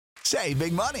Save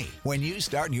big money when you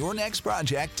start your next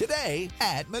project today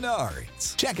at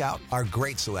Menards. Check out our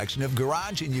great selection of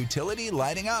garage and utility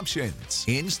lighting options.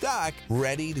 In stock,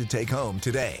 ready to take home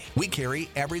today. We carry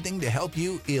everything to help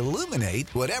you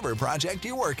illuminate whatever project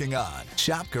you're working on.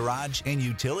 Shop garage and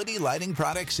utility lighting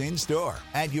products in store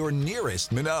at your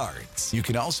nearest Menards. You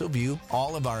can also view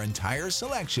all of our entire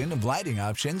selection of lighting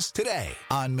options today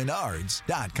on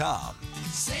Menards.com.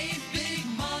 Save big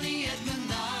money at Menards.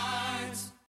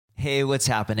 Hey, what's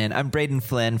happening? I'm Braden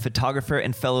Flynn, photographer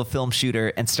and fellow film shooter,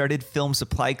 and started Film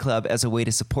Supply Club as a way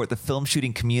to support the film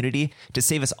shooting community to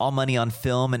save us all money on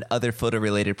film and other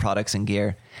photo-related products and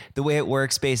gear. The way it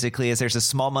works basically is there's a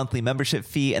small monthly membership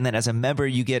fee, and then as a member,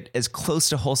 you get as close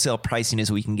to wholesale pricing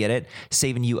as we can get it,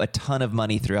 saving you a ton of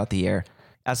money throughout the year.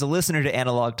 As a listener to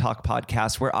Analog Talk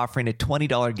Podcast, we're offering a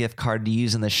 $20 gift card to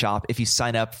use in the shop if you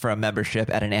sign up for a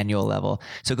membership at an annual level.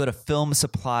 So go to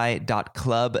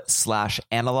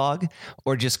filmsupply.club/analog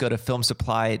or just go to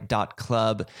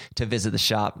filmsupply.club to visit the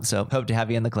shop. So hope to have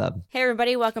you in the club. Hey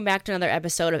everybody, welcome back to another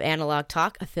episode of Analog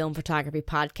Talk, a film photography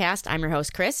podcast. I'm your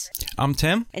host, Chris. I'm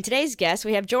Tim. And today's guest,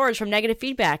 we have George from Negative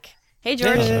Feedback. Hey,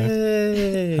 George.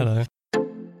 Hey. Hello.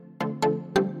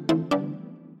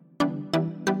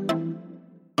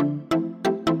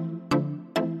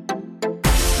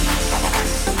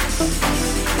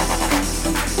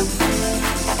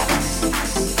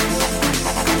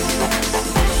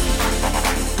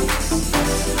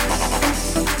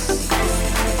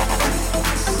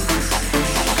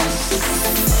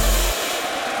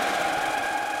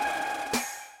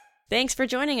 Thanks for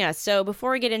joining us. So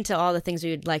before we get into all the things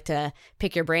we'd like to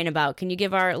pick your brain about, can you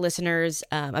give our listeners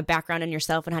a background on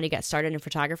yourself and how you got started in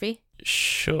photography?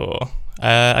 Sure.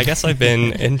 I guess I've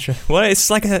been well, it's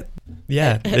like a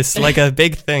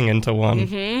big thing into one.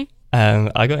 Mm-hmm.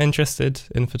 I got interested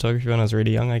in photography when I was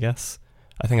really young, I guess.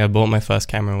 I think I bought my first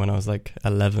camera when I was like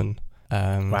 11.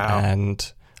 Wow.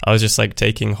 And I was just like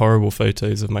taking horrible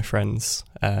photos of my friends.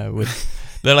 There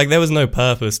was no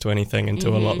purpose to anything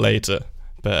until a lot later.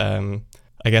 But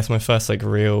I guess my first like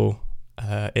real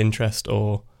interest,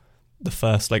 or the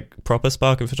first like proper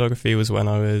spark of photography, was when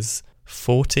I was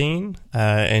 14.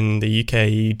 In the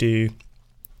UK, you do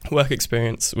work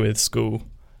experience with school,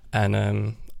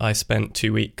 and I spent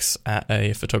 2 weeks at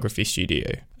a photography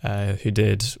studio who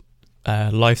did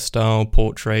lifestyle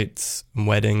portraits,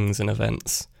 weddings and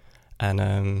events,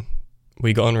 and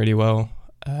we got on really well,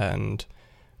 and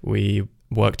we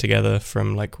worked together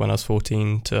from like when I was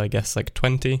 14 to I guess like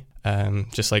 20.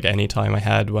 Just like any time I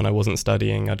had when I wasn't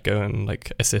studying, I'd go and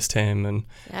like assist him and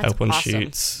help on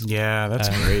shoots. Yeah, that's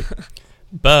great.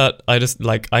 But I just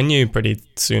I knew pretty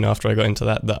soon after I got into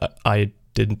that I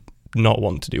did not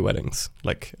want to do weddings.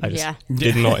 Like I just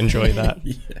did not enjoy that.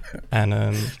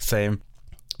 And same.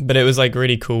 But it was like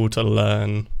really cool to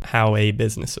learn how a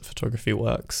business of photography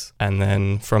works. And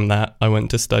then from that I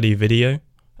went to study video.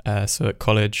 So at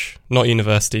college, not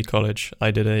university, college,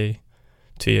 I did a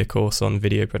 2-year course on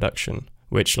video production,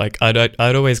 which like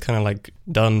I'd always kind of like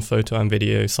done photo and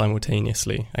video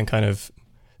simultaneously and kind of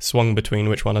swung between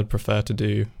which one I'd prefer to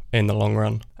do in the long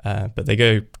run. But they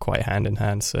go quite hand in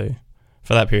hand. So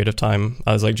for that period of time,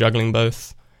 I was like juggling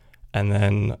both. And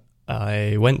then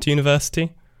I went to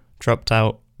university, dropped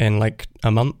out in like a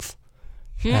month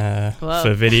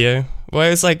for video. Well,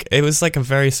 it was like a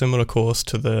very similar course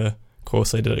to the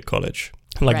course I did at college.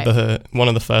 Like one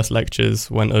of the first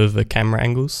lectures went over camera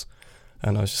angles,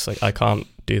 and I was just like, I can't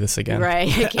do this again. Right.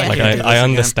 I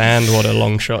understand what a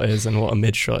long shot is and what a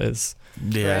mid shot is.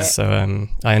 Yeah. Right. So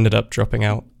I ended up dropping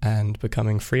out and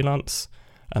becoming freelance,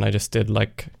 and I just did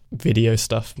like video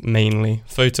stuff, mainly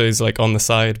photos like on the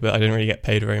side, but I didn't really get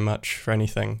paid very much for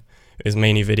anything. It was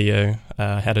mainly video.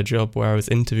 I had a job where I was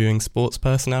interviewing sports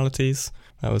personalities.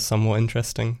 That was somewhat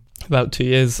interesting. About 2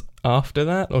 years after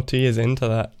that, or 2 years into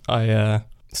that, I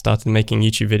started making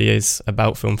YouTube videos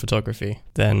about film photography.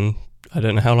 Then I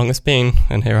don't know how long it's been,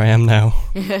 and here I am now.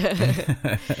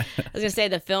 I was gonna say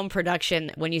the film production.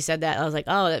 When you said that, I was like,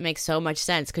 "Oh, that makes so much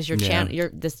sense," because your channel,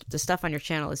 the stuff on your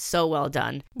channel is so well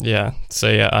done. Yeah.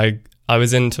 So I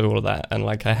was into all of that, and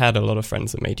like I had a lot of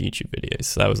friends that made YouTube videos,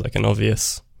 so that was like an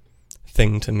obvious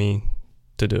thing to me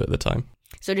to do at the time.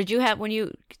 So did you have, when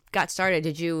you got started,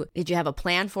 did you have a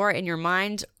plan for it in your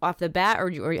mind off the bat, or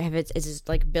have it, is it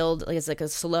like build, like it's like a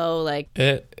slow, like?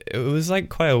 It was like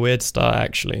quite a weird start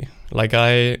actually. Like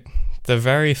the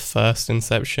very first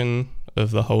inception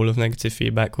of the whole of Negative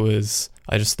Feedback was,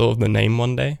 I just thought of the name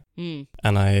one day, and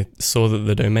I saw that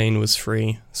the domain was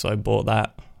free, so I bought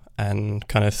that and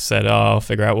kind of said, oh, I'll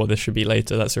figure out what this should be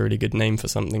later. That's a really good name for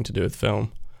something to do with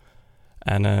film.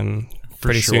 And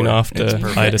pretty soon after,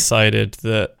 I decided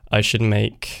that I should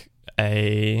make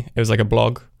it was like a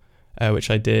blog, which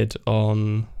I did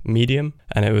on Medium,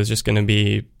 and it was just going to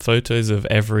be photos of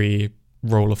every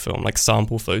roll of film, like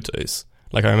sample photos.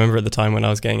 Like I remember at the time when I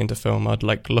was getting into film, I'd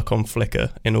like look on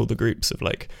Flickr in all the groups of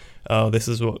like, oh, this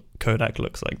is what Kodak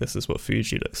looks like, this is what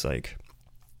Fuji looks like.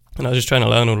 And I was just trying to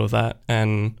learn all of that.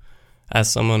 And as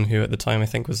someone who at the time I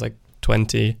think was like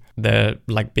 20, there,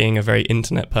 like being a very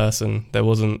internet person, there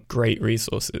wasn't great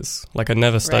resources. Like I'd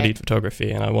never studied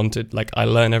photography, and I wanted, like, I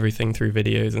learn everything through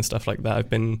videos and stuff like that. I've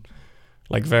been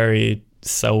like very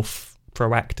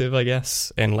proactive, I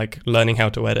guess, in like learning how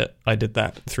to edit. I did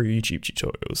that through YouTube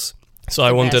tutorials. So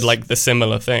I wanted like the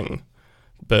similar thing,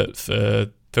 but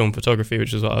for film photography,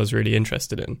 which is what I was really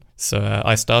interested in. So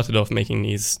I started off making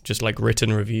these just like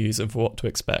written reviews of what to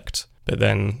expect. But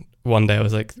then one day I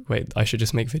was like, wait, I should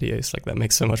just make videos. Like that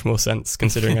makes so much more sense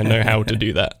considering I know how to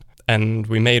do that. And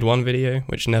we made one video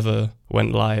which never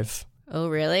went live. Oh,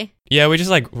 really? Yeah, we just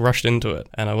like rushed into it,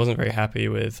 and I wasn't very happy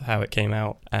with how it came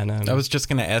out. And I was just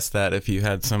gonna ask that if you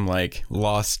had some like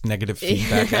lost negative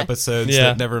feedback episodes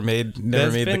that never made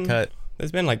the cut.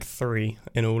 There's been like 3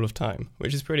 in all of time,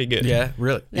 which is pretty good. Yeah,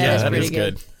 really. That is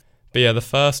good. But yeah, the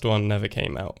first one never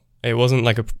came out. It wasn't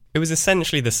like it was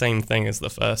essentially the same thing as the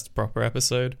first proper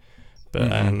episode,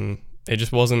 but it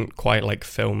just wasn't quite like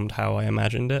filmed how I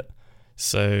imagined it.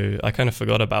 So I kind of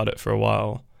forgot about it for a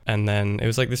while. And then it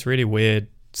was like this really weird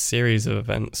series of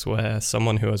events where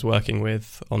someone who I was working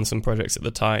with on some projects at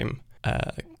the time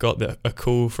got a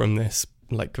call from this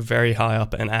like very high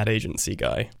up an ad agency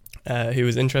guy who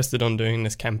was interested on doing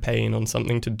this campaign on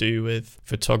something to do with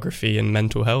photography and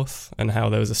mental health, and how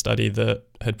there was a study that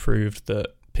had proved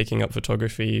that picking up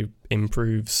photography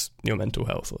improves your mental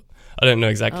health. I don't know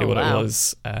exactly what it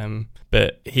was,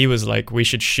 but he was like, we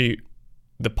should shoot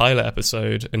the pilot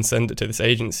episode and send it to this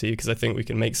agency because I think we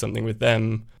can make something with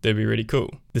them that'd be really cool.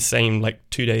 The same, like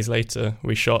 2 days later,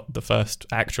 we shot the first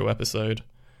actual episode,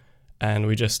 and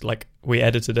we just like, we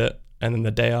edited it, and then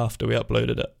the day after we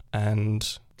uploaded it. And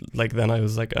like then I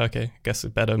was like, okay, I guess I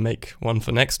better make one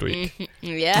for next week.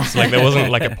 Yeah. So like there wasn't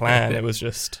like a plan. It was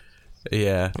just,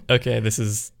 yeah, okay, this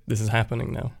is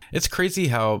happening now. It's crazy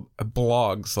how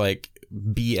blogs like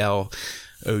BLOG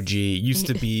used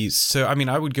to be so, I mean,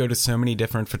 I would go to so many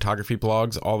different photography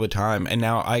blogs all the time, and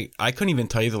now I couldn't even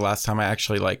tell you the last time I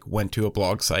actually like went to a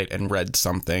blog site and read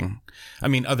something. I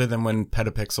mean, other than when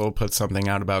Petapixel put something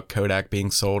out about Kodak being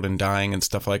sold and dying and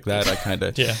stuff like that, I kind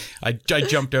of I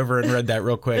jumped over and read that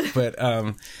real quick. But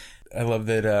I love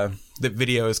that that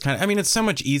video is kind of, I mean, it's so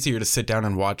much easier to sit down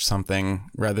and watch something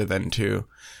rather than to,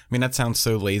 I mean, that sounds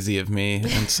so lazy of me,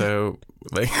 and so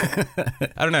like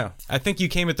I don't know. I think you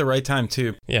came at the right time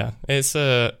too. Yeah, it's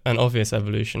an obvious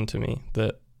evolution to me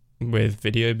that with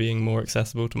video being more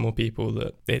accessible to more people,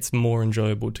 that it's more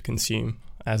enjoyable to consume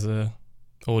as a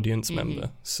audience member.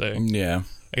 So yeah,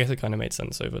 I guess it kind of made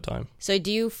sense over time. So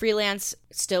do you freelance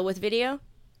still with video?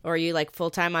 Or are you like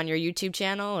full-time on your YouTube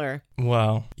channel, or?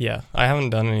 Well, yeah, I haven't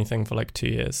done anything for like 2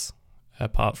 years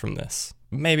apart from this.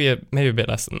 Maybe a bit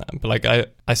less than that. But like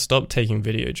I stopped taking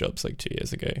video jobs like 2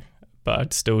 years ago, but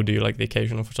I'd still do like the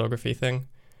occasional photography thing.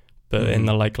 But in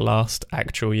the like last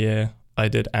actual year, I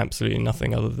did absolutely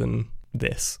nothing other than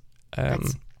this.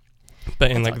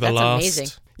 But in like the last, amazing.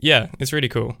 Yeah, it's really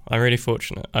cool. I'm really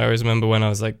fortunate. I always remember when I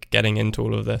was like getting into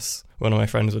all of this, one of my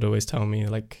friends would always tell me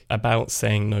like about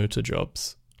saying no to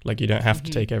jobs. Like you don't have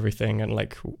to take everything, and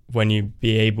like when you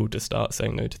be able to start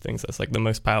saying no to things, that's like the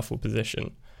most powerful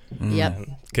position. Yep.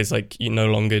 Because like you no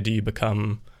longer do you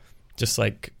become just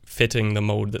like fitting the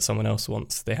mold that someone else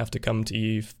wants. They have to come to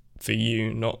you for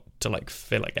you, not to like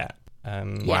fill a gap.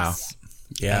 Wow.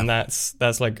 Yeah. And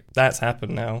that's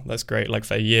happened now. That's great. Like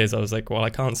for years I was like, well,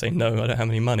 I can't say no. I don't have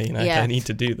any money, and I need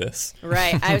to do this.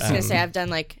 Right. I was gonna say I've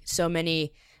done like so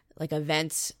many like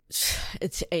events.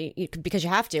 It's because you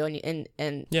have to,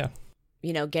 and yeah,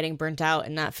 you know, getting burnt out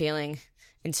and not feeling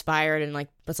inspired, and like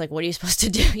it's like, what are you supposed to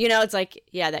do? You know, it's like,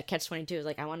 yeah, that catch-22 is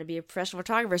like, I want to be a professional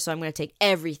photographer, so I'm going to take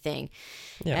everything.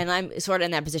 Yeah. And I'm sort of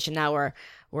in that position now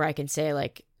where I can say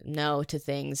like no to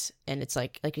things, and it's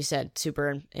like you said,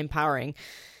 super empowering.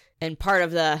 And part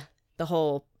of the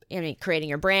whole, I mean, creating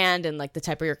your brand and like the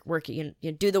type of your work you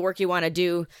do the work you want to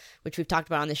do, which we've talked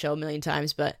about on the show a million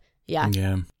times, but yeah.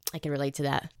 I can relate to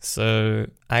that. So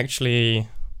actually,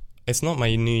 it's not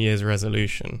my New Year's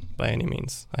resolution by any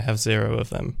means. I have 0 of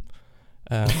them.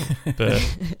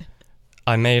 But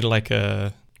I made like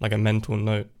a mental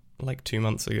note like 2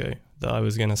 months ago that I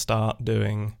was going to start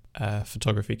doing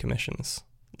photography commissions.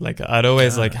 Like I'd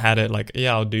always like had it like,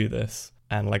 yeah, I'll do this.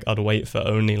 And like I'd wait for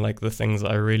only like the things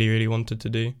that I really, really wanted to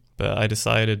do. But I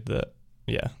decided that,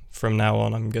 yeah, from now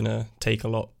on, I'm going to take a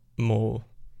lot more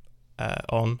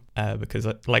on because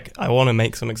I want to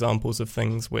make some examples of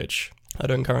things which I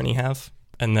don't currently have,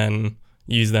 and then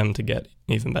use them to get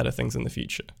even better things in the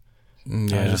future.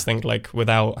 I just think like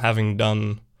without having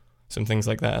done some things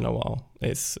like that in a while,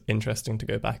 it's interesting to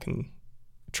go back and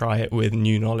try it with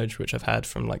new knowledge which I've had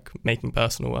from like making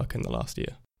personal work in the last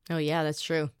year. Oh yeah, that's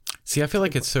true. See, I feel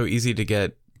like it's so easy to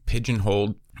get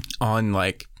pigeonholed on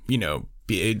like, you know,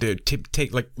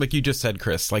 take like you just said,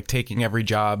 Chris, like taking every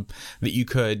job that you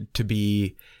could to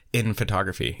be in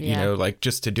photography, you know, like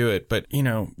just to do it. But, you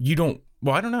know, you don't,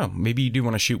 well, I don't know, maybe you do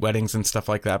want to shoot weddings and stuff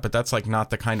like that, but that's like not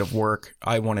the kind of work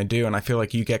I want to do. And I feel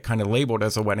like you get kind of labeled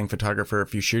as a wedding photographer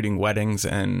if you're shooting weddings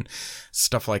and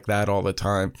stuff like that all the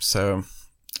time. So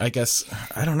I guess,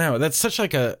 I don't know. That's such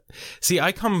like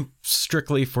I come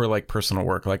strictly for like personal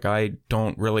work. Like I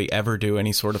don't really ever do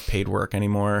any sort of paid work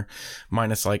anymore,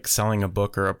 minus like selling a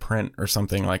book or a print or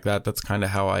something like that. That's kind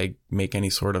of how I make any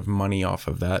sort of money off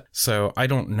of that. So I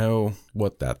don't know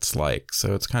what that's like.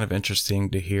 So it's kind of interesting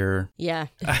to hear. Yeah.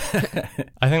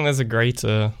 I think there's a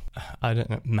greater, I don't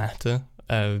know, matter,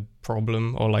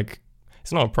 problem, or like,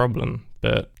 it's not a problem,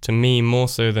 but to me, more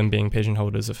so than being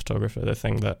pigeonholed as a photographer, the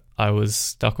thing that I was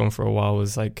stuck on for a while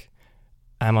was like,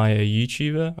 am I a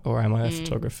YouTuber or am I a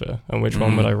photographer? And which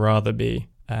one would I rather be?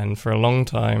 And for a long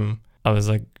time, I was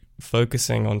like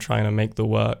focusing on trying to make the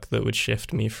work that would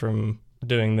shift me from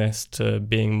doing this to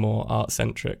being more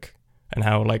art-centric. And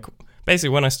how like,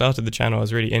 basically when I started the channel, I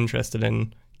was really interested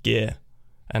in gear.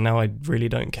 And now I really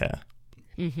don't care.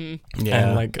 Mm-hmm. Yeah.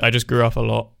 And like, I just grew up a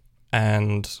lot,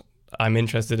 and I'm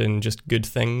interested in just good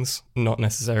things, not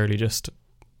necessarily just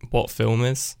what film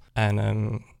is.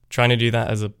 And trying to do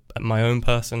that as my own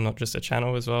person, not just a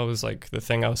channel as well, was like the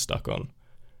thing I was stuck on.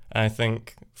 And I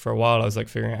think for a while I was like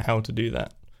figuring out how to do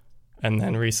that. And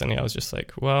then recently I was just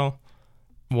like, well,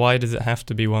 why does it have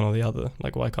to be one or the other?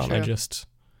 Like, why can't I just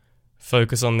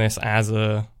focus on this as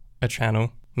a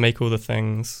channel, make all the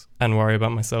things, and worry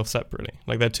about myself separately?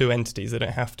 Like, they're two entities. They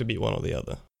don't have to be one or the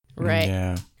other. Right.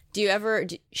 Yeah. Do you ever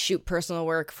shoot personal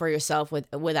work for yourself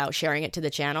without sharing it to the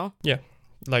channel? Yeah.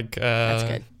 Like, that's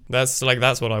good.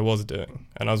 That's what I was doing.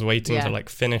 And I was waiting to like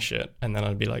finish it. And then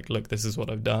I'd be like, look, this is what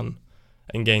I've done,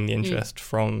 and gain the interest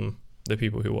from the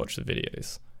people who watch the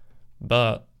videos.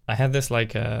 But I had this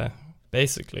like,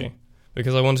 basically,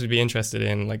 because I wanted to be interested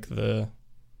in like the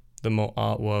more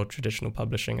art world, traditional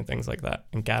publishing and things like that,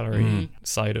 and gallery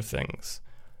side of things.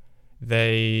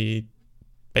 They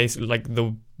basically, like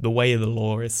the way the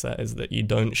law is set is that you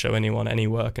don't show anyone any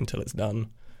work until it's done.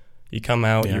 You come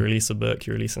out, you release a book,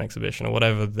 you release an exhibition, or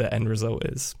whatever the end result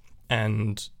is,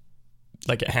 and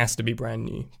like it has to be brand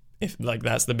new. If like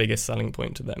that's the biggest selling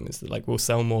point to them, is that like we'll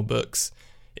sell more books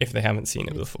if they haven't seen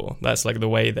it before. That's like the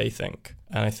way they think.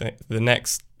 And I think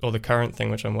the current thing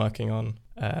which I'm working on,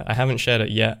 I haven't shared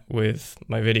it yet with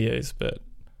my videos, but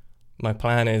my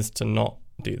plan is to not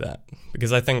do that,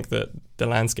 because I think that the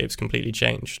landscape's completely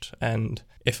changed. And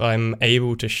if I'm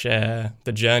able to share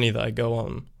the journey that I go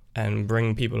on and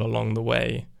bring people along the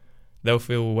way, they'll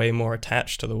feel way more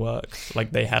attached to the work,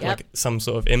 like they had like some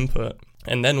sort of input,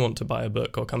 and then want to buy a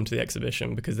book or come to the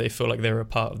exhibition because they feel like they're a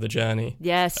part of the journey.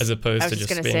 Yes. As opposed to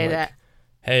just being like,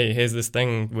 hey, here's this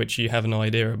thing which you have no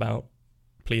idea about,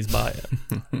 please buy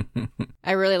it.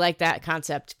 I really like that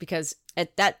concept, because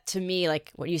that to me,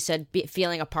 like what you said,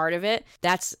 feeling a part of it,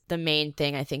 that's the main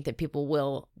thing I think that people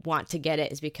will want to get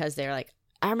it, is because they're like,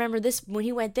 I remember this when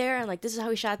he went there, and like this is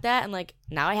how he shot that, and like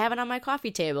now I have it on my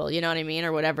coffee table, you know what I mean,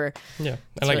 or whatever. Yeah.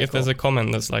 And like really if there's a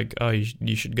comment that's like, oh,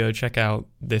 you should go check out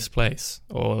this place,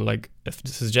 or like a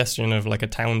suggestion of like a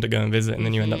town to go and visit, and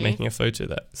then you end up making a photo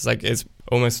there. It's like, it's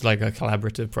almost like a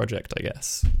collaborative project, I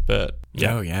guess. But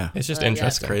yeah, it's just interesting.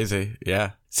 That's crazy.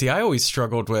 Yeah. See, I always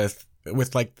struggled with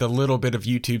like the little bit of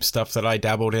YouTube stuff that I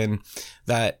dabbled in,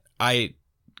 that I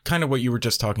kind of what you were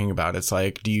just talking about. It's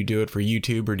like, do you do it for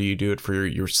YouTube or do you do it for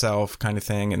yourself, kind of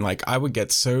thing? And like, I would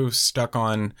get so stuck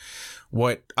on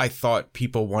what I thought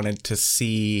people wanted to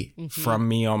see from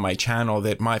me on my channel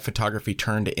that my photography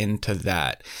turned into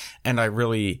that. And I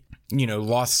really,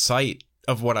 lost sight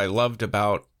of what I loved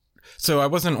about. So I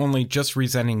wasn't only just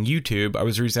resenting YouTube, I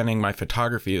was resenting my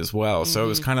photography as well. So it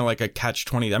was kind of like a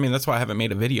catch-20. I mean, that's why I haven't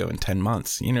made a video in 10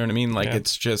 months. You know what I mean? Like,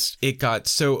 it's just, it got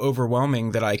so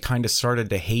overwhelming that I kind of started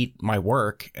to hate my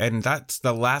work. And that's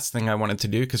the last thing I wanted to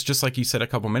do. Because just like you said a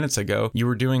couple minutes ago, you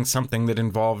were doing something that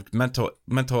involved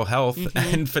mental health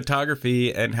and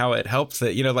photography and how it helps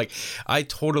it. Like, I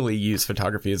totally use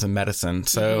photography as a medicine.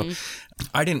 So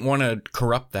I didn't want to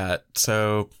corrupt that.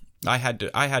 So I had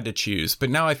to choose.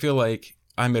 But now I feel like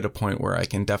I'm at a point where I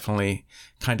can definitely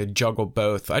kind of juggle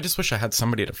both. I just wish I had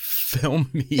somebody to film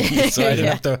me so I didn't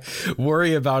have to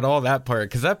worry about all that part,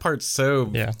 because that part's so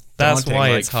that's daunting, why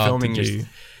like, it's hard filming to do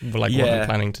what I'm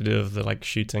planning to do of the like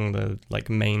shooting the like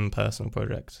main personal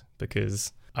project,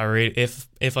 because I really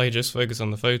if I just focus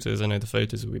on the photos, I know the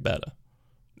photos will be better.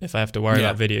 If I have to worry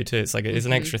about video too, it's like it's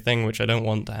an extra thing which I don't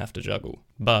want to have to juggle,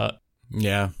 but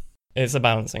it's a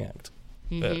balancing act.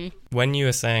 But when you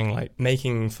were saying like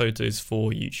making photos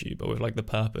for YouTube, or with like the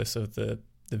purpose of the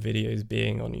videos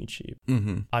being on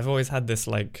YouTube, I've always had this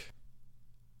like,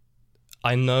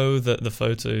 I know that the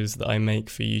photos that I make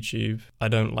for YouTube, I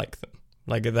don't like them.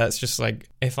 Like that's just like,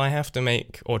 if I have to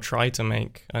make or try to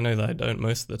make, I know that I don't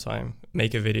most of the time,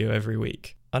 make a video every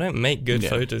week. I don't make good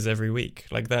photos every week.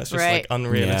 Like that's just like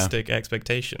unrealistic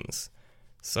expectations.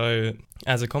 So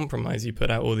as a compromise, you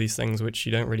put out all these things which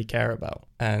you don't really care about.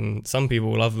 And some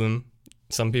people love them.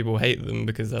 Some people hate them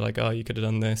because they're like, oh, you could have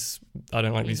done this. I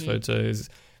don't like these photos.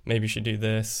 Maybe you should do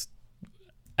this.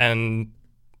 And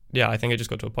I think it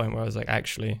just got to a point where I was like,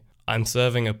 actually, I'm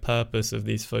serving a purpose of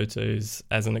these photos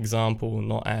as an example,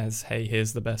 not as, hey,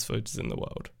 here's the best photos in the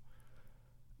world.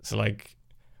 So like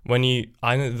I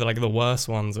know like the worst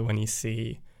ones are when you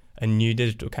see a new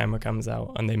digital camera comes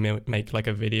out and they make like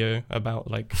a video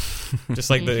about like just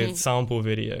like the sample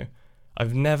video.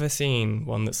 I've never seen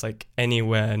one that's like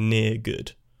anywhere near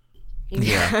good.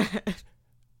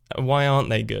 Why aren't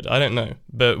they good? I don't know.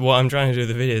 But what I'm trying to do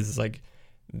with the videos is like,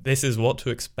 this is what to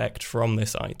expect from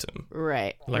this item.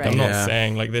 Right. Like I'm not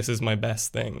saying like this is my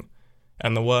best thing.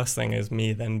 And the worst thing is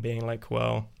me then being like,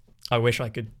 well, I wish I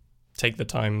could take the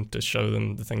time to show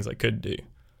them the things I could do.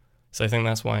 So I think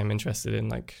that's why I'm interested in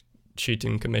like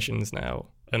shooting commissions now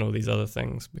and all these other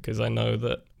things, because I know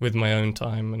that with my own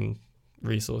time and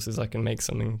resources I can make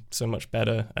something so much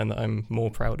better and that I'm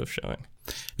more proud of showing.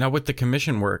 Now with the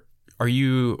commission work, are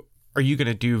you going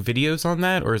to do videos on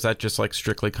that, or is that just like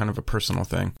strictly kind of a personal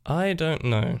thing? I don't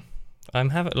know.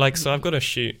 So I've got a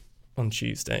shoot on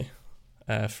Tuesday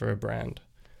for a brand,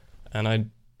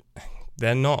 and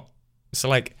they're not, so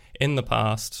like in the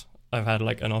past I've had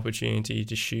like an opportunity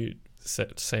to shoot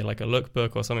say like a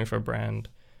lookbook or something for a brand,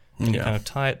 and you kind of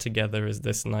tie it together as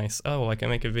this nice, I can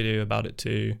make a video about it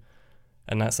too,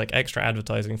 and that's like extra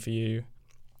advertising for you,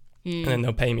 and then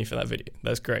they'll pay me for that video.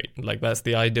 That's great. Like that's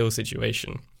the ideal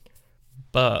situation.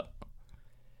 But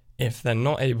if they're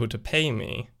not able to pay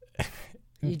me,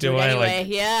 do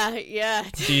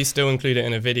you still include it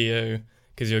in a video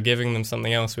because you're giving them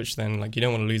something else, which then like you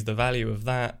don't want to lose the value of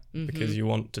that because you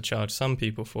want to charge some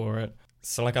people for it.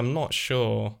 So like I'm not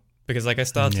sure, because like I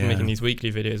started making these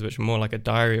weekly videos which are more like a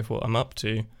diary of what I'm up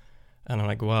to, and I'm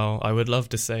like, well, I would love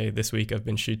to say this week I've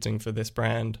been shooting for this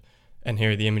brand and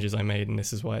here are the images I made and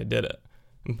this is why I did it.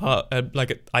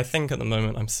 And I think at the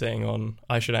moment I'm sitting on,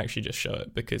 I should actually just show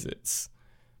it because it's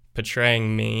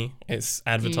portraying me, it's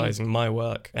advertising my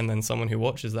work, and then someone who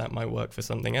watches that might work for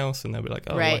something else and they'll be like,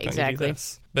 why can't you do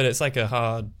this? But it's like a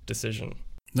hard decision.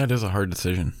 That is a hard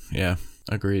decision. Yeah,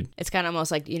 agreed. It's kind of almost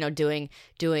like,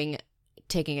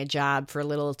 taking a job for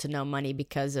little to no money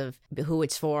because of who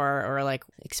it's for, or like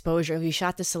exposure. If you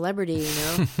shot the celebrity,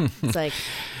 it's like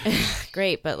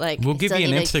great, but like we'll give you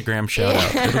an Instagram shout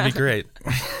out. It'll be great.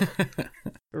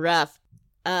 Rough.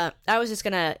 I was just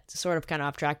gonna sort of kind of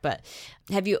off track, but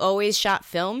have you always shot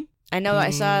film? I know I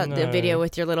saw the video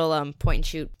with your little point and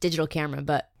shoot digital camera,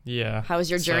 but how has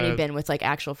your journey been with like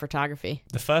actual photography?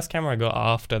 The first camera I got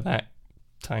after that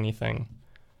tiny thing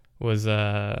was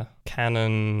a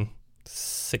Canon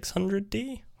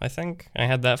 600D, I think. I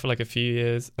had that for like a few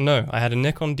years. No, I had a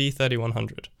Nikon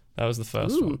D3100. That was the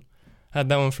first one. I had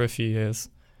that one for a few years.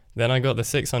 Then I got the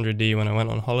 600D when I went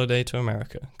on holiday to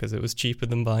America because it was cheaper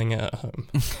than buying it at home.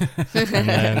 And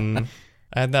then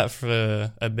I had that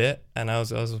for a bit, and I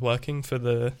was working for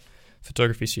the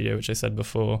photography studio, which I said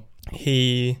before.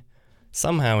 He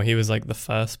was like the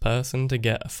first person to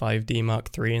get a 5D Mark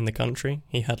III in the country.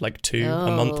 He had like two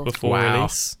a month before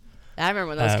release. I remember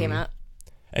when those came out.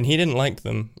 And he didn't like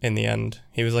them in the end.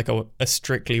 He was like a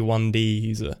strictly 1D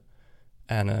user.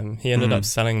 And he ended up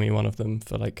selling me one of them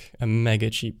for like a mega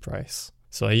cheap price.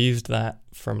 So I used that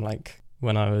from like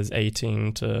when I was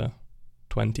 18 to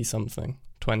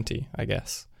 20, I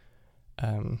guess.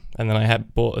 And then I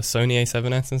had bought a Sony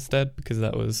A7S instead because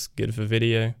that was good for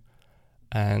video.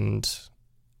 And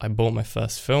I bought my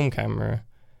first film camera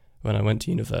when I went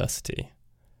to university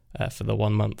for the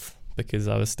 1 month, because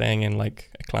I was staying in like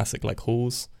a classic like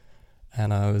halls,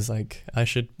 and I was like, I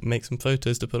should make some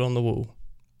photos to put on the wall,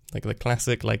 like the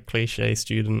classic like cliche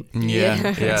student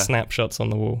snapshots on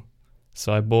the wall.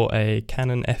 So I bought a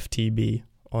Canon FTB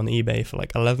on eBay for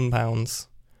like £11,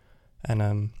 and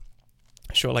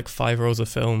I shot like 5 rolls of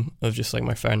film of just like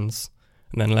my friends,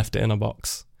 and then left it in a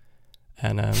box.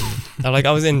 And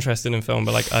I was interested in film,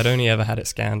 but like I'd only ever had it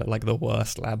scanned at like the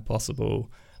worst lab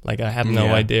possible. Like I had no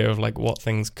idea of like what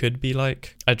things could be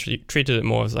like. I treated it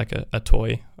more as like a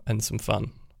toy and some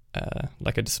fun,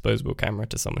 like a disposable camera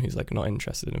to someone who's like not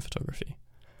interested in photography.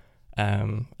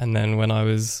 And then when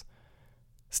I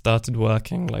started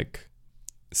working like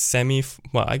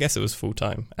I guess it was full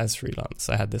time as freelance.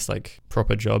 I had this like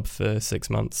proper job for 6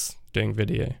 months doing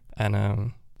video,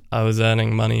 and I was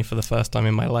earning money for the first time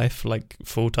in my life, like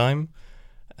full time.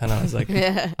 And I was like,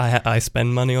 I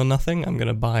spend money on nothing. I'm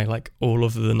gonna buy like all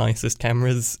of the nicest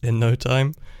cameras in no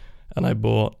time. And I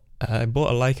bought a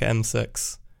Leica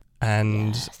M6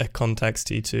 and a Contax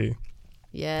T2.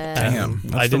 Yeah. Damn,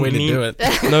 that's the way to do it.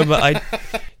 No, but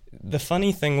the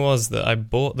funny thing was that I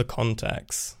bought the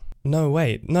Contax. No,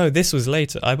 wait. No, this was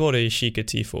later. I bought a Sheikah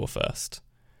T4 first.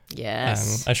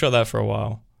 Yes. I shot that for a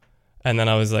while. And then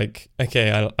I was like,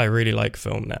 okay, I really like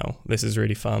film now. This is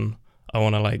really fun. I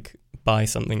want to like buy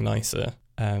something nicer.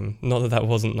 Not that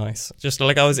wasn't nice. Just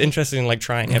like I was interested in like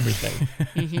trying everything.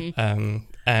 And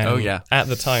at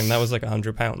the time that was like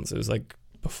 £100. It was like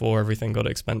before everything got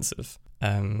expensive.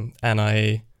 And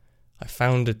I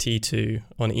found a T2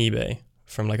 on eBay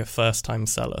from like a first time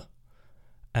seller.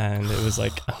 And it was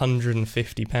like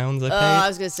 £150 I paid. Oh, I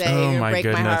was going to say, you're going to break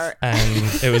my heart.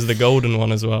 And it was the golden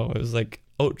one as well. It was like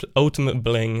ultimate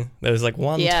bling. There was like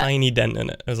one tiny dent in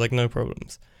it. It was like no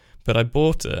problems. But I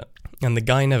bought it and the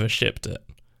guy never shipped it.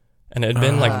 And it had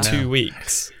been like 2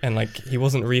 weeks and like he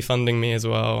wasn't refunding me as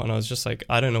well. And I was just like,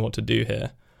 I don't know what to do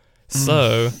here.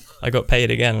 So I got paid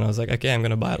again and I was like, okay, I'm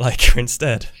going to buy a Leica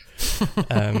instead.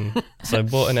 So I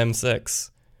bought an M6,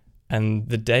 and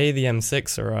the day the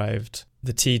M6 arrived,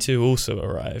 the T2 also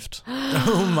arrived.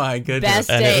 Oh my goodness. Best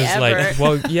and day it was ever. like,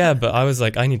 well, yeah, but I was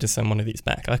like, I need to send one of these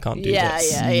back. I can't do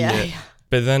this. Yeah.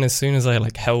 But then as soon as I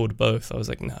like held both, I was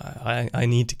like, no, I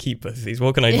need to keep both of these.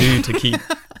 What can I do to keep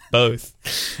both?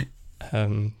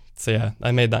 So yeah,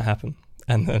 I made that happen.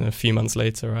 And then a few months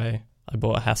later, I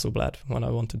bought a Hasselblad when I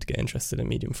wanted to get interested in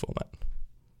medium format.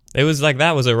 It was like,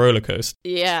 that was a roller coaster.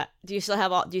 Yeah. Do you still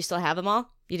have them all?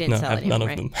 You didn't No, sell I have any of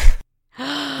none them, of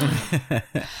right? them.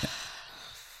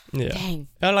 Yeah.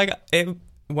 Dang.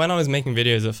 When I was making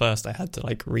videos at first, I had to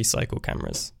like recycle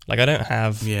cameras. Like I don't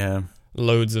have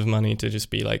loads of money to just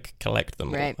be like collect them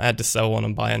all. Right. I had to sell one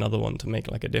and buy another one to make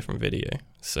like a different video.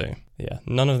 So yeah,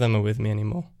 none of them are with me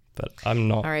anymore. But I'm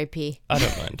not. R.I.P. I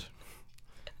don't mind.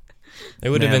 It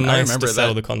would have been nice to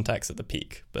sell the Contax at the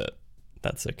peak, but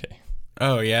that's okay.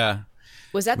 Oh yeah.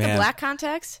 Was that the black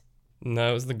contacts?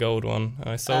 No, it was the gold one.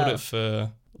 I sold it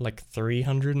for like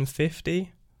 $350.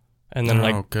 And then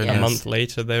a month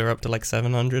later, they were up to like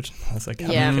 700. I was like,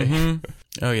 okay. Mm-hmm.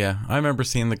 Oh yeah, I remember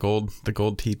seeing the gold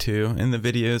T2 in the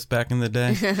videos back in the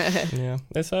day. Yeah,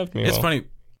 they served me. It's funny.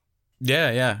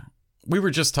 Yeah. We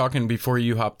were just talking before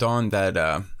you hopped on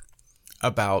that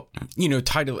about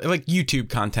title like YouTube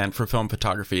content for film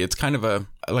photography. It's kind of a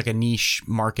niche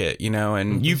market,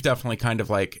 and you've definitely kind of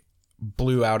like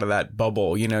blew out of that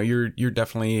bubble. You're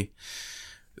definitely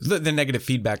the negative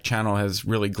feedback channel has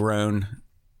really grown.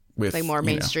 With, like more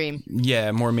mainstream.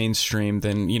 More mainstream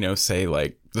than, say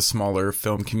like the smaller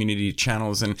film community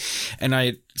channels. And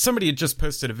somebody had just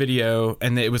posted a video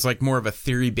and it was like more of a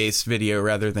theory based video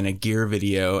rather than a gear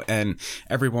video. And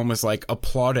everyone was like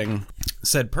applauding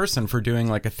said person for doing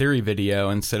like a theory video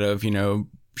instead of,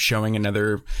 showing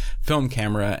another film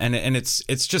camera. And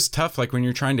it's just tough. Like when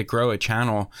you're trying to grow a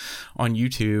channel on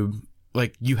YouTube,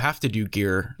 like you have to do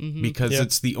gear because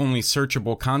it's the only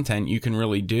searchable content you can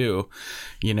really do,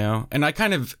 and I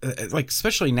kind of like,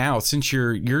 especially now since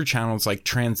your channel's like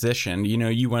transitioned,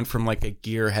 you went from like a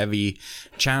gear heavy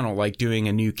channel, like doing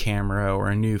a new camera or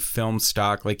a new film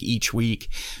stock, like each week,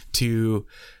 to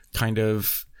kind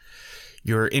of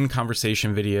your in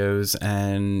conversation videos.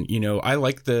 And, I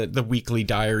like the weekly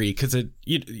diary because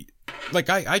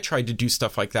I tried to do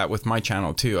stuff like that with my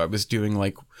channel too. I was doing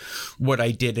like what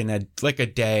I did in a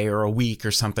day or a week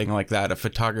or something like that of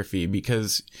photography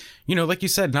because, like you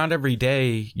said, not every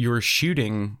day you're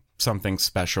shooting something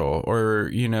special or,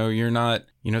 you're not,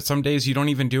 some days you don't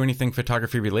even do anything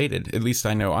photography related. At least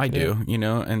I know I do,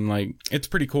 and like, it's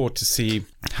pretty cool to see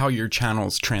how your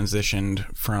channel's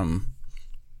transitioned from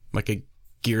like a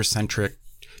gear centric.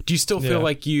 Do you still feel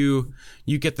like you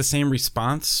get the same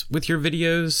response with your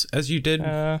videos as you did?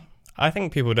 I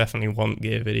think people definitely want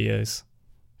gear videos.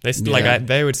 They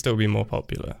they would still be more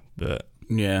popular, but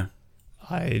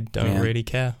I don't really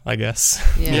care, I guess.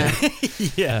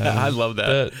 I love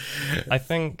that. But I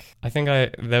think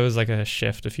there was like a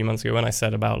shift a few months ago when I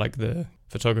said about like the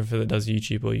photographer that does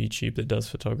YouTube or YouTube that does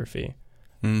photography.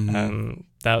 Mm-hmm.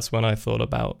 That's when I thought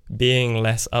about being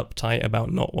less uptight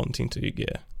about not wanting to do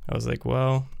gear. I was like,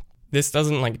 well, this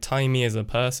doesn't like tie me as a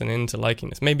person into liking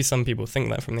this. Maybe some people think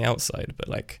that from the outside, but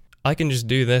like I can just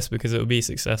do this because it will be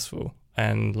successful.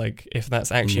 And like if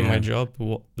that's actually my job,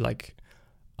 like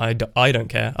I don't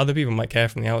care. Other people might care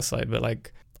from the outside, but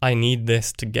like I need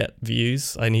this to get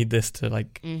views. I need this to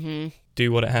like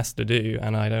do what it has to do,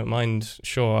 and I don't mind.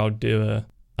 Sure, I'm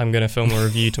going to film a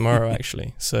review tomorrow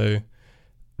actually. So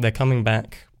they're coming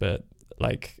back, but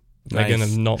like they're going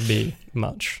to not be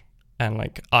much. And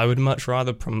like I would much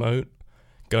rather promote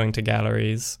going to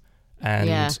galleries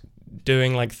and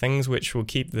doing like things which will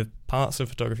keep the parts of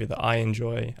photography that I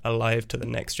enjoy alive to the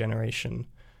next generation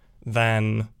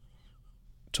than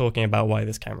talking about why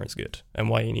this camera is good and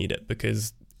why you need it.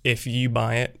 Because if you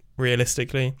buy it,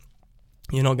 realistically,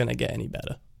 you're not going to get any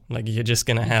better. Like you're just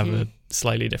going to have a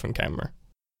slightly different camera.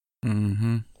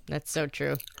 Mm-hmm. That's so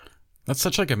true. That's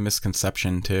such like a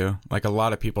misconception too. Like a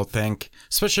lot of people think,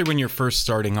 especially when you're first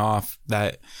starting off,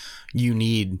 that you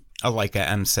need a Leica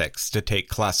M6 to take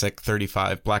classic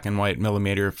 35 black and white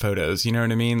millimeter photos. You know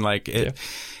what I mean? Like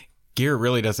gear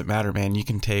really doesn't matter, man. You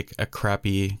can take a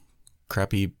crappy,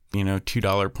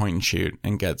 $2 point and shoot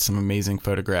and get some amazing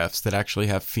photographs that actually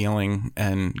have feeling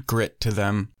and grit to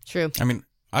them. True. I mean,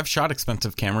 I've shot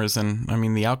expensive cameras and I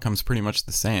mean, the outcome's pretty much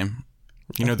the same.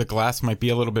 You know, the glass might be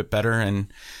a little bit better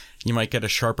and you might get a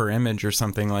sharper image or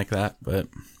something like that, but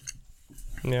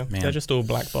yeah, man. They're just all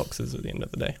black boxes at the end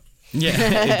of the day.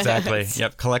 Yeah, exactly.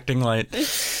 Yep, collecting light.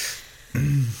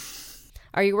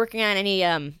 Are you working on any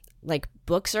like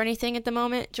books or anything at the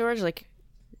moment, George? Like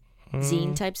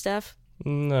zine type stuff?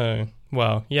 No.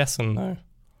 Well, yes and no.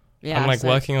 Yeah, I'm like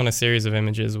working on a series of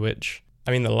images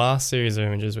the last series of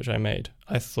images which I made,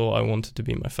 I thought I wanted to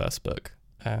be my first book.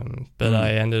 But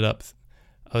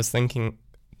I was thinking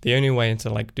the only way to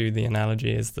like do the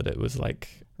analogy is that it was like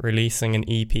releasing an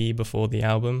EP before the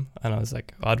album, and I was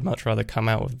like, I'd much rather come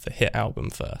out with the hit album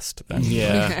first than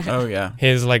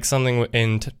here's like something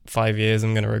in 5 years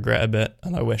I'm going to regret a bit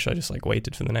and I wish I just like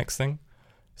waited for the next thing.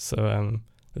 So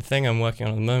the thing I'm working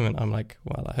on at the moment, I'm like,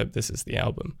 well, I hope this is the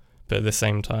album, but at the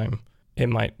same time it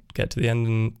might get to the end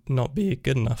and not be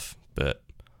good enough. But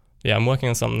yeah, I'm working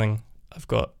on something. I've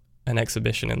got an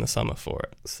exhibition in the summer for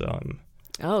it, so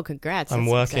congrats. I'm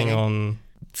working on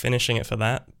finishing it for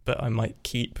that, but I might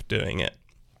keep doing it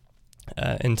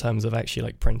in terms of actually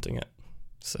like printing it.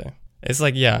 So it's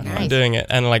like, nice. I'm doing it,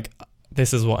 and like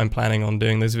this is what I'm planning on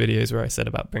doing, those videos where I said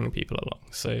about bringing people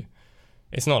along. So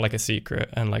it's not like a secret,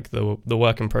 and like the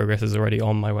work in progress is already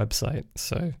on my website.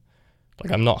 So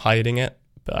like I'm not hiding it,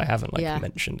 but I haven't like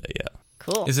mentioned it yet.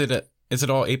 Cool. Is it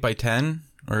all 8x10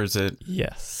 or is it?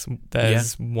 Yes,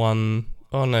 there's one.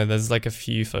 Oh no, there's like a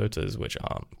few photos which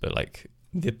aren't, but like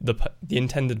the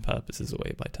intended purpose is all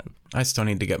 8x10. I still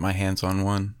need to get my hands on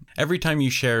one. Every time you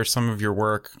share some of your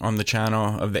work on the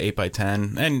channel of the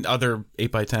 8x10 and other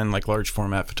 8x10 like large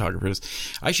format photographers,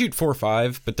 I shoot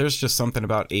 4.5, but there's just something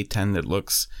about 810 that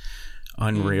looks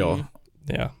unreal.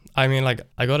 Mm-hmm. Yeah, I mean, like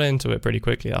I got into it pretty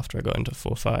quickly after I got into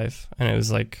 4.5, and it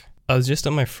was like I was just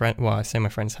at my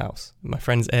friend's house, my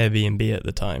friend's Airbnb at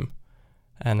the time.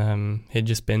 And he'd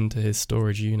just been to his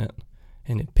storage unit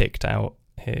and he'd picked out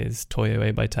his Toyo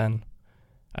 8x10.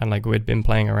 And like we'd been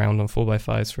playing around on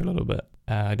 4x5s for a little bit.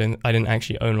 I didn't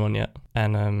actually own one yet.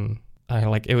 And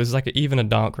it was like even a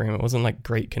dark room. It wasn't like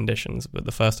great conditions, but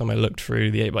the first time I looked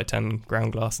through the 8x10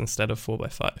 ground glass instead of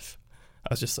 4x5, I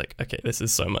was just like, okay, this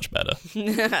is so much better.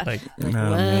 Like,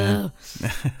 man.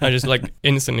 I just like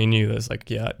instantly knew there's like,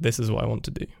 yeah, this is what I want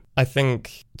to do. I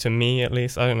think, to me at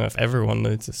least, I don't know if everyone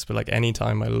noticed, but like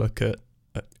anytime I look at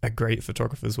a great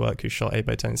photographer's work who shot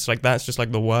 8x10, it's like that's just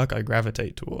like the work I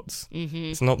gravitate towards.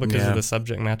 Mm-hmm. It's not because of the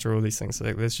subject matter or all these things.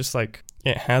 Like, there's just like,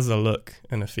 it has a look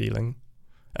and a feeling.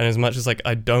 And as much as like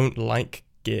I don't like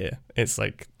gear, it's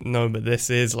like, no, but this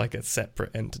is like a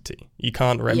separate entity. You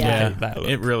can't replicate that look.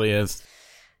 It really is.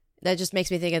 That just makes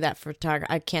me think of that photographer.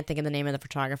 I can't think of the name of the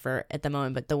photographer at the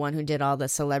moment, but the one who did all the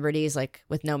celebrities like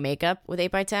with no makeup with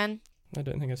 8x10. I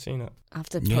don't think I've seen it. I'll have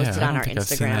to post it on our Instagram. I've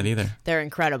seen that either. They're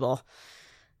incredible.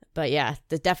 But yeah,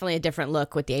 there's definitely a different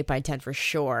look with the 8x10 for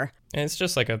sure. And it's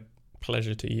just like a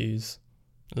pleasure to use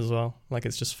as well. Like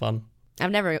it's just fun.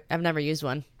 I've never used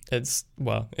one. It's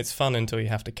fun until you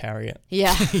have to carry it.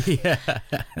 Yeah. Yeah.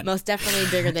 Most definitely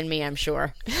bigger than me, I'm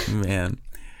sure. Man.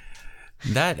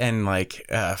 That and like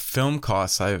film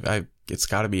costs, it's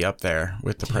got to be up there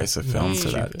with the price of film for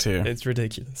that too. It's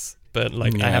ridiculous, but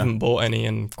like I haven't bought any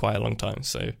in quite a long time,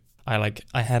 so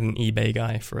I had an eBay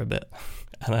guy for a bit,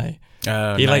 and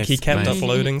he kept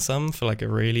uploading some for like a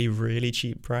really, really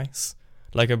cheap price.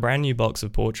 Like a brand new box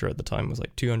of Portra at the time was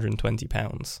like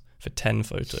 £220 for 10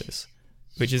 photos,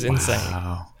 which is insane.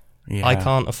 Yeah. I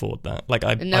can't afford that. Like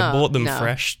I bought them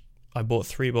fresh. I bought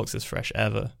 3 boxes fresh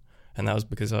ever, and that was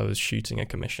because I was shooting a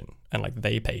commission, and like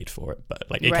they paid for it, but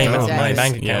like it came out of my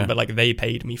bank account, but like they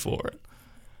paid me for it.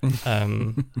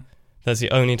 That's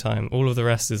the only time. All of the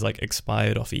rest is like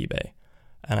expired off eBay.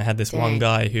 And I had this one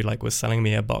guy who like was selling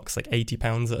me a box like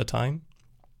 £80 at a time.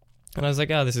 And I was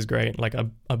like, oh, this is great. Like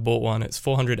I bought one. It's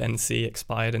 400 NC,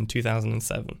 expired in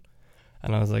 2007.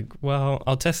 And I was like, well,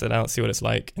 I'll test it out, see what it's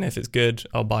like. And if it's good,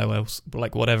 I'll buy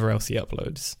like whatever else he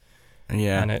uploads.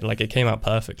 Yeah. And it came out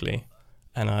perfectly.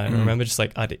 And I remember just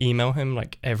like I'd email him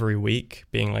like every week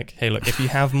being like, hey, look, if you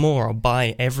have more, I'll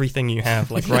buy everything you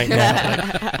have like right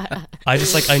now.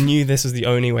 Like, I knew this was the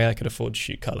only way I could afford to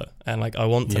shoot color. And like I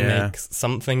want to make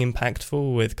something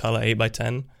impactful with color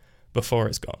 8x10 before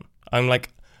it's gone. I'm like,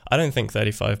 I don't think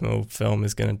 35mm film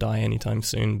is going to die anytime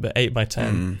soon, but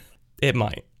 8x10, it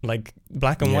might. Like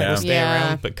black and white will stay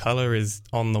around, but color is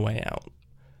on the way out.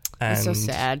 And it's so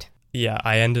sad. Yeah,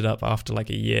 I ended up after like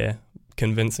a year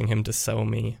convincing him to sell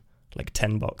me like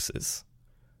 10 boxes,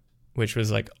 which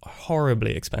was like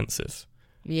horribly expensive.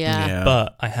 Yeah.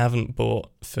 But I haven't bought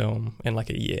film in like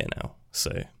a year now.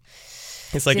 So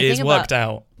it's like it's worked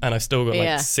out, and I've still got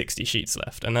like 60 sheets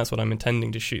left, and that's what I'm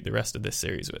intending to shoot the rest of this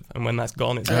series with. And when that's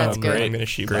gone, it's gone. I'm going to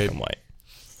shoot black and white.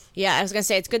 Yeah, I was going to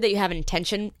say, it's good that you have an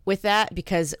intention with that,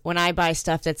 because when I buy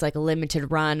stuff that's like a limited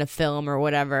run of film or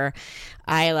whatever,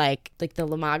 I like the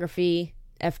Lomography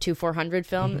F2 400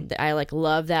 film. I like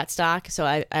love that stock, so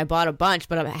I bought a bunch,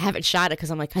 but I haven't shot it because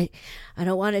I'm like I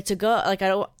don't want it to go. I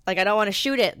don't want to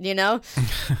shoot it,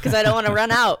 because I don't want to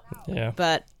run out. Yeah.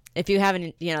 But if you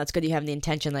haven't, it's good you have the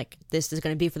intention, like this is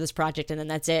going to be for this project, and then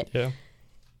that's it. Yeah.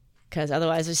 Because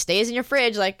otherwise it stays in your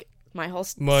fridge like my whole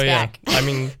stack. Yeah. I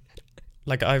mean,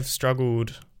 like I've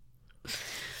struggled,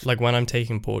 like when I'm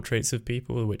taking portraits of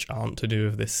people which aren't to do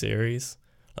with this series.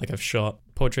 Like I've shot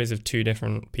portraits of 2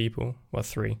 different people, well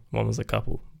 3. One was a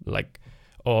couple,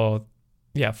 4.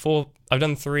 I've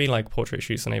done 3 like portrait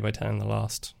shoots on 8x10 in the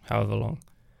last however long,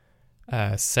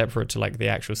 separate to like the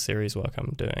actual series work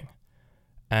I'm doing.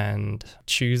 And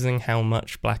choosing how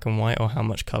much black and white or how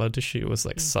much color to shoot was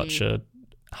like such a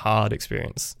hard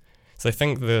experience. So I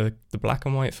think the black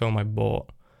and white film I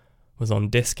bought was on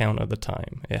discount at the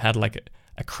time. It had like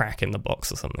a crack in the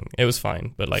box or something. It was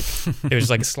fine, but like it was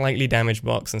like a slightly damaged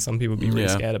box, and some people would be really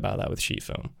scared about that with sheet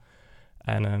film.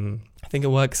 And I think it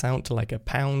works out to like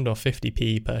 £1 or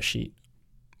 50p per sheet,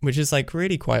 which is like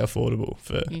really quite affordable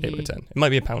for 8x10. It might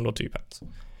be £1 or £2.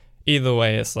 Either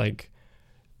way, it's like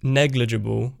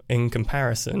negligible in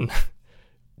comparison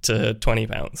to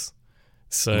 £20.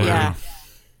 So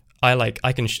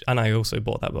I can and I also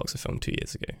bought that box of film 2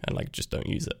 years ago and like just don't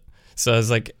use it. So I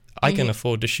was like, I can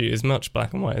afford to shoot as much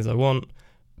black and white as I want,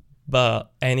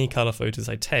 but any color photos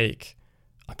I take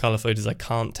are color photos I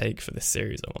can't take for this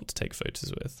series I want to take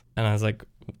photos with. And I was like,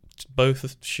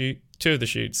 2 of the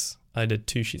shoots, I did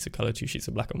 2 sheets of color, 2 sheets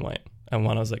of black and white. And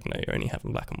one I was like, no, you're only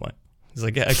having black and white. It's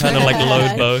like, I kind of like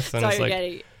load both. And it's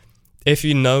like, if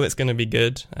you know it's going to be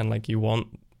good and like you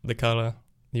want the color,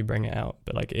 you bring it out.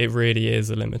 But like, it really is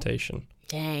a limitation.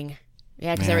 Dang.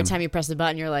 Yeah, because every time you press the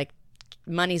button, you're like,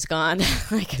 money's gone.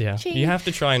 Like, yeah, geez. You have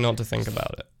to try not to think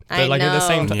about it. But like at the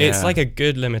same time, it's like a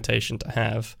good limitation to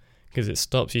have because it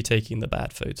stops you taking the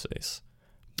bad photos.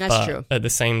 That's true. At the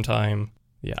same time,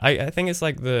 yeah, I think it's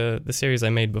like the series I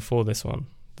made before this one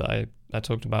that I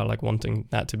talked about, like wanting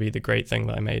that to be the great thing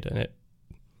that I made, and it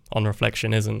on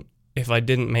reflection isn't. If I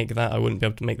didn't make that, I wouldn't be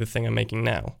able to make the thing I'm making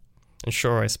now. And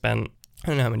sure, I spent, I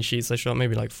don't know how many sheets I shot,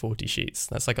 maybe like 40 sheets.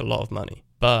 That's like a lot of money.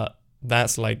 But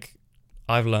that's like,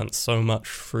 I've learned so much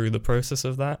through the process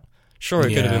of that. Sure,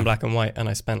 it could have been black and white and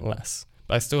I spent less.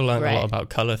 But I still learned a lot about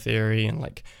color theory and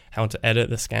like how to edit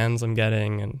the scans I'm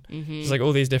getting. And it's like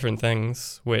all these different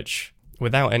things, which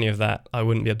without any of that, I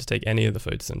wouldn't be able to take any of the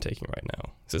photos I'm taking right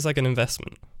now. So it's like an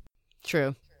investment.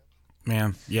 True.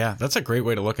 Man, yeah, that's a great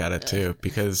way to look at it too,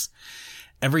 because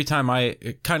every time I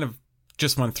kind of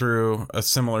just went through a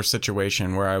similar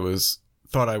situation where I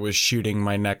thought I was shooting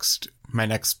my next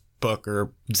book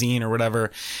or zine or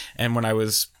whatever, and when I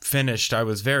was finished, I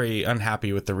was very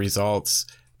unhappy with the results,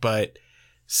 but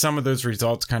some of those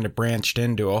results kind of branched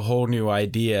into a whole new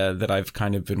idea that I've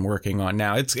kind of been working on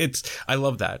now. I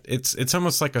love that. It's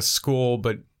almost like a school,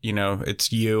 but you know,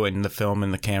 it's you and the film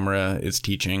and the camera is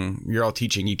teaching. You're all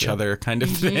teaching each other kind of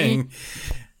thing.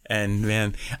 And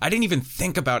man, I didn't even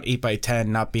think about 8x10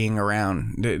 not being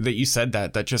around. That you said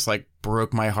that just like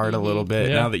broke my heart a little bit.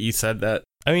 Yeah. Now that you said that,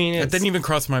 I mean, it didn't even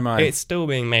cross my mind. It's still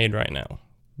being made right now,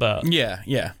 but yeah.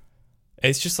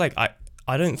 it's just like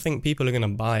I don't think people are gonna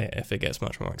buy it if it gets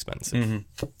much more expensive.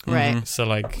 Right. So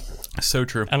like, So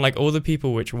true. and like all the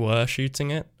people which were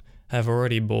shooting it have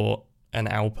already bought an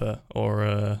Alpa or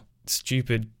a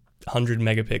stupid 100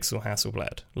 megapixel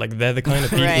Hasselblad. Like they're the kind of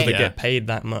people Right. that Yeah. get paid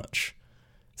that much.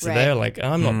 So Right. they're like,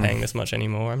 I'm not paying this much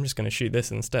anymore. I'm just going to shoot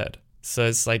this instead. So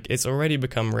it's like, it's already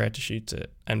become rare to shoot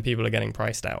it and people are getting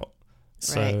priced out.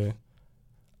 So Right.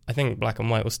 I think black and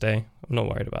white will stay. I'm not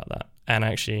worried about that. And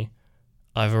actually,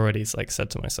 I've already like said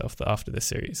to myself that after this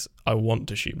series, I want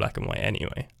to shoot black and white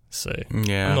anyway. So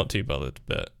Yeah. I'm not too bothered,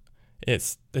 but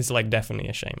it's like definitely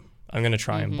a shame. I'm going to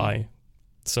try and buy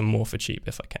some more for cheap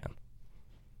if I can.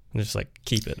 And just like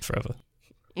keep it forever.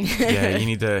 Yeah, you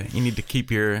need to keep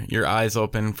your eyes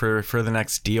open for the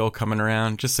next deal coming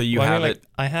around, just so you Well, I have mean, it. like,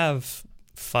 I have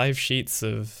 5 sheets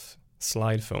of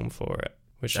slide film for it,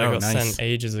 which I Oh, got nice. sent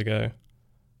ages ago,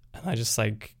 and I just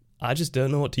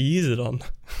don't know what to use it on.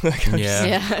 Like, I Yeah.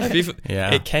 Yeah.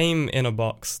 Yeah. It came in a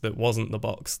box that wasn't the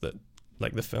box that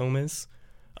like the film is.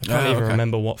 I can't Oh, even okay.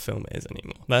 remember what film it is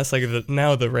anymore. That's like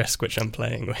now the risk which I'm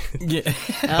playing with. Yeah.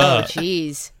 Oh,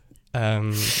 jeez.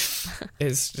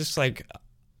 It's just like,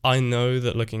 I know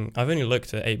that I've only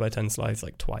looked at 8x10 slides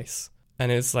like twice,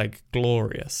 and it's like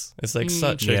glorious. It's like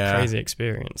such a Yeah. crazy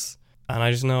experience, and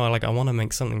I just know I want to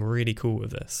make something really cool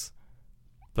with this,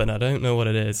 but I don't know what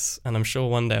it is, and I'm sure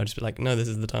one day I'll just be like, no, this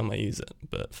is the time I use it.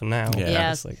 But for now, Yeah.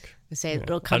 Yeah. it's like, Say yeah,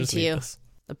 it'll I'll come just to leave you. this.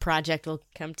 The project will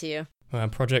come to you. A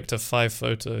project of 5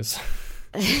 photos.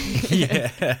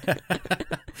 Yeah.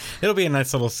 It'll be a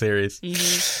nice little series.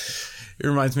 It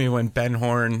reminds me of when Ben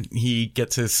Horn, he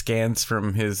gets his scans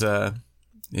from his where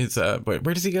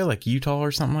does he go? Like Utah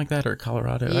or something like that, or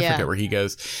Colorado? I Yeah. forget where he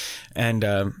goes. And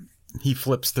he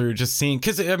flips through just seeing,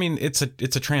 because I mean it's a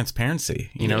transparency,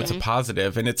 you know, it's a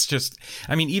positive, and it's just,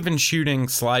 I mean, even shooting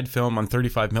slide film on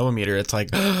 35 millimeter, it's like,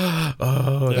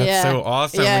 oh, that's Yeah. so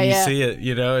awesome Yeah, when you yeah. see it,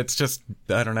 you know. It's just,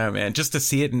 I don't know, man, just to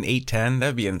see it in 810,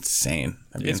 that'd be insane.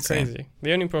 That'd be It's insane. crazy.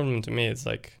 The only problem to me is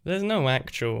like, there's no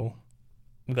actual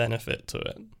benefit to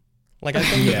it. Like, I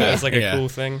think Yeah, it's like a yeah. cool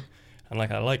thing, and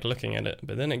like I like looking at it,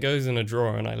 but then it goes in a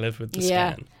drawer and I live with the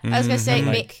Yeah. scan. I was gonna say, Mhm.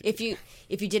 Like- if you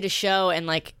did a show and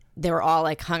like they were all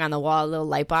like hung on the wall, little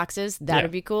light boxes, that Yeah.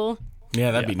 would be cool.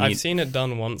 Yeah, that'd be neat. I've seen it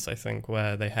done once, I think,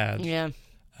 where they had Yeah.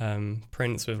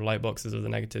 prints with light boxes of the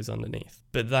negatives underneath,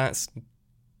 but that's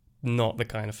not the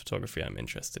kind of photography I'm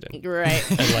interested in. Right.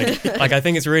 And like I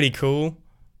think it's really cool,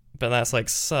 but that's like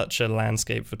such a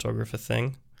landscape photographer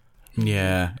thing.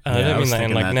 Yeah. And I Yeah, don't mean was that in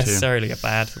thinking like too. necessarily a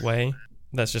bad way.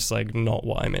 That's just like not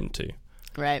what I'm into.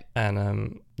 Right.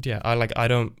 And yeah, I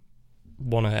don't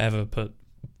want to ever put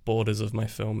borders of my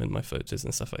film in my photos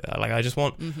and stuff like that. Like I just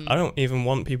want, I don't even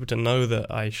want people to know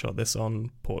that I shot this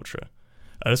on portrait.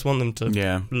 I just want them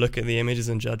to look at the images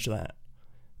and judge that.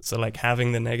 So like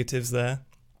having the negatives there,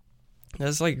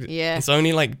 that's like, Yeah. it's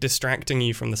only like distracting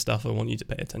you from the stuff I want you to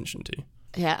pay attention to.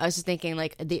 Yeah, I was just thinking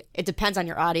like it depends on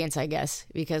your audience, I guess,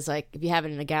 because like if you have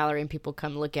it in a gallery and people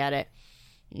come look at it,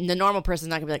 the normal person's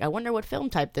not gonna be like, I wonder what film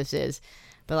type this is.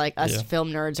 But like us Yeah.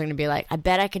 film nerds are gonna be like, I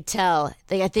bet I could tell.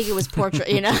 I think it was portrait,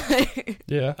 you know?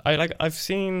 Yeah, I've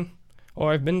seen,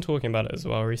 or I've been talking about it as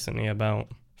well recently, about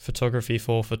photography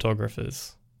for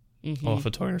photographers or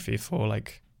photography for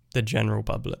like the general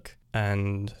public,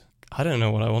 and I don't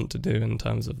know what I want to do in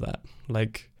terms of that.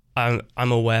 Like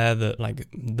I'm aware that like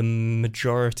the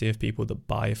majority of people that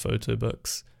buy photo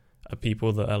books are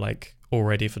people that are like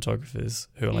already photographers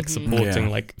who are like supporting Yeah.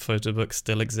 like photo books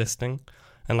still existing,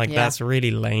 and like Yeah. that's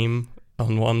really lame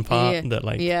on one part, Yeah. that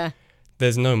like Yeah.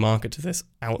 there's no market to this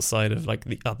outside of like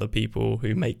the other people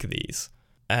who make these.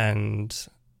 And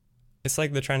it's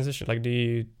like the transition, like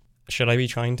should I be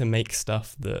trying to make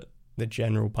stuff that the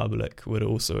general public would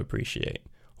also appreciate,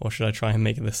 or should I try and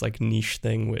make this like niche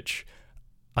thing which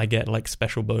I get like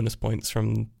special bonus points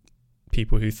from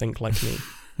people who think like me?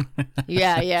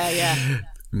 Yeah.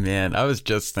 Man, I was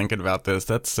just thinking about this.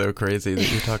 That's so crazy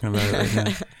that you're talking about it right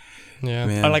now. Yeah,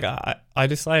 Man. I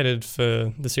decided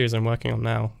for the series I'm working on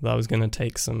now that I was going to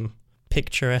take some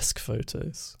picturesque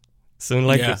photos. Some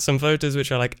some photos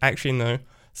which are like, actually no,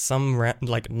 some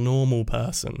like normal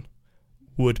person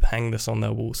would hang this on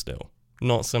their wall still,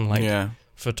 not some like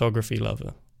photography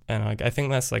lover. And like I think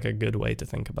that's like a good way to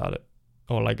think about it,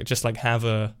 or like just like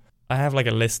I have like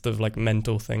a list of like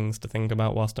mental things to think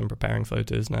about whilst I'm preparing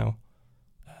photos now,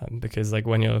 because like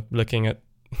when you're looking at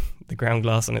the ground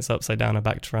glass and it's upside down or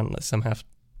back to front, like some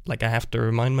like I have to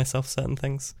remind myself certain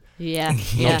things. Yeah.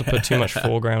 Not to put too much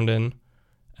foreground in,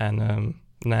 and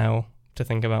now to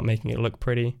think about making it look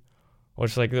pretty, or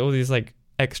just like all these like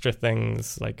extra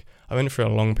things. Like I went through a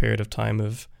long period of time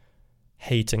of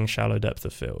hating shallow depth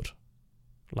of field.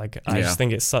 Like I just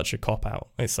think it's such a cop out.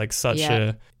 It's like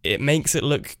it makes it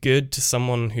look good to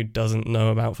someone who doesn't know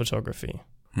about photography.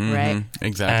 Mm-hmm. Right.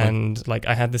 Exactly. And like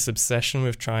I had this obsession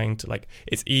with trying to like,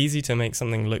 it's easy to make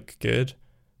something look good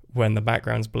when the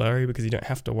background's blurry because you don't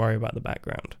have to worry about the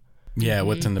background. Yeah,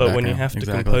 what's in the but background. when you have to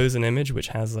compose an image which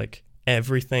has like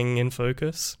everything in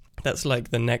focus, that's like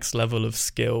the next level of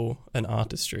skill and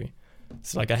artistry.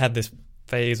 So like I had this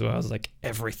phase where I was like,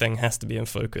 everything has to be in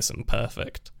focus and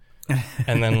perfect.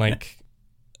 And then like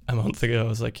a month ago I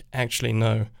was like, actually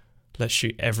no, let's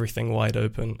shoot everything wide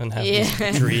open and have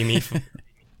these dreamy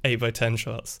 8x10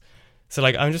 shots. So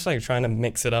like I'm just like trying to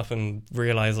mix it up and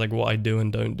realize like what I do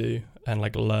and don't do, and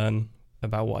like learn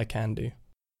about what I can do.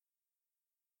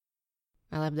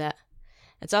 I love that.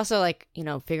 It's also like, you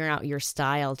know, figuring out your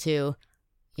style too,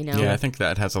 you know? Yeah, I think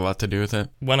that has a lot to do with it.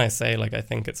 When I say like I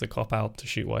think it's a cop-out to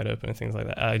shoot wide open and things like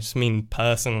that, I just mean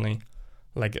personally.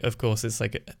 Like, of course, it's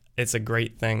like, it's a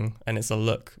great thing and it's a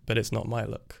look, but it's not my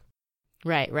look.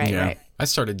 Right. I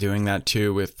started doing that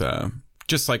too with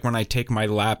just like when I take my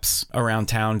laps around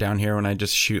town down here, when I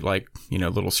just shoot like, you know,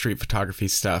 little street photography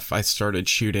stuff, I started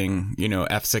shooting, you know,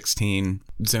 f/16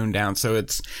 zone down. So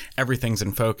everything's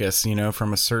in focus, you know,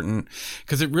 from a certain,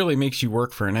 because it really makes you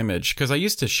work for an image. Because I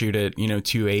used to shoot it, you know,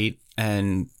 2.8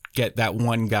 and get that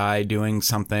one guy doing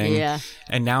something. Yeah.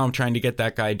 And now I'm trying to get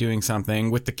that guy doing something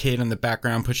with the kid in the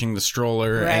background pushing the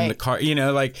stroller and the car, you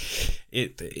know, like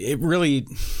it really,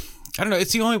 I don't know.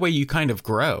 It's the only way you kind of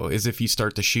grow is if you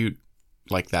start to shoot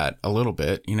like that a little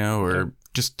bit, you know, or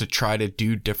just to try to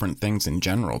do different things in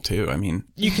general too. I mean,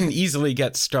 you can easily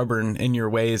get stubborn in your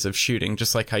ways of shooting,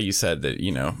 just like how you said that,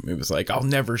 you know, it was like, I'll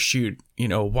never shoot, you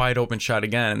know, a wide open shot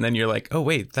again. And then you're like, oh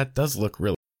wait, that does look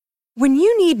really. When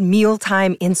you need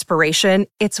mealtime inspiration,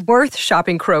 it's worth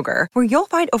shopping Kroger, where you'll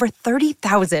find over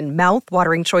 30,000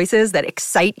 mouth-watering choices that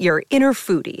excite your inner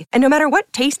foodie. And no matter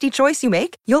what tasty choice you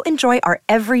make, you'll enjoy our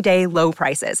everyday low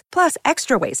prices, plus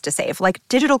extra ways to save, like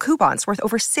digital coupons worth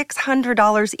over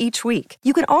 $600 each week.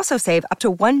 You can also save up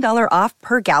to $1 off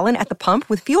per gallon at the pump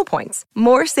with fuel points.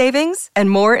 More savings and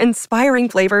more inspiring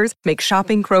flavors make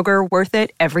shopping Kroger worth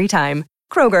it every time.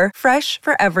 Kroger, fresh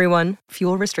for everyone.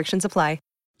 Fuel restrictions apply.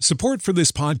 Support for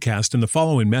this podcast and the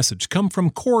following message come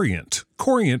from Corient.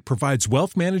 Corient provides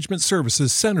wealth management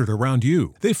services centered around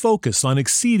you. They focus on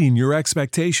exceeding your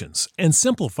expectations and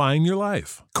simplifying your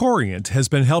life. Corient has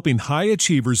been helping high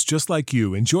achievers just like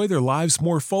you enjoy their lives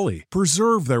more fully,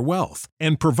 preserve their wealth,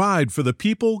 and provide for the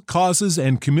people, causes,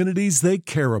 and communities they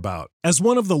care about. As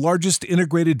one of the largest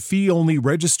integrated fee-only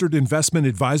registered investment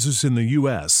advisors in the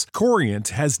U.S., Corient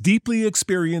has deeply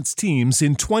experienced teams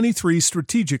in 23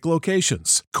 strategic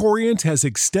locations. Corient has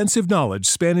extensive knowledge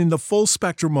spanning the full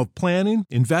spectrum of planning,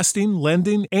 investing,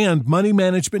 lending, and money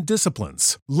management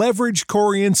disciplines. Leverage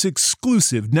Corient's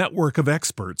exclusive network of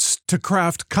experts to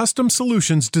craft custom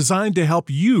solutions designed to help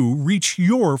you reach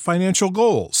your financial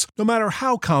goals, no matter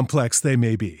how complex they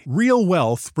may be. Real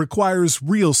wealth requires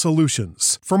real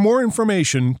solutions. For more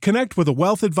information, connect with a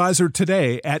wealth advisor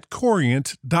today at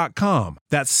Corient.com.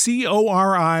 That's Corient.com.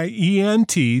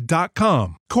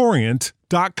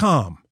 Corient.com.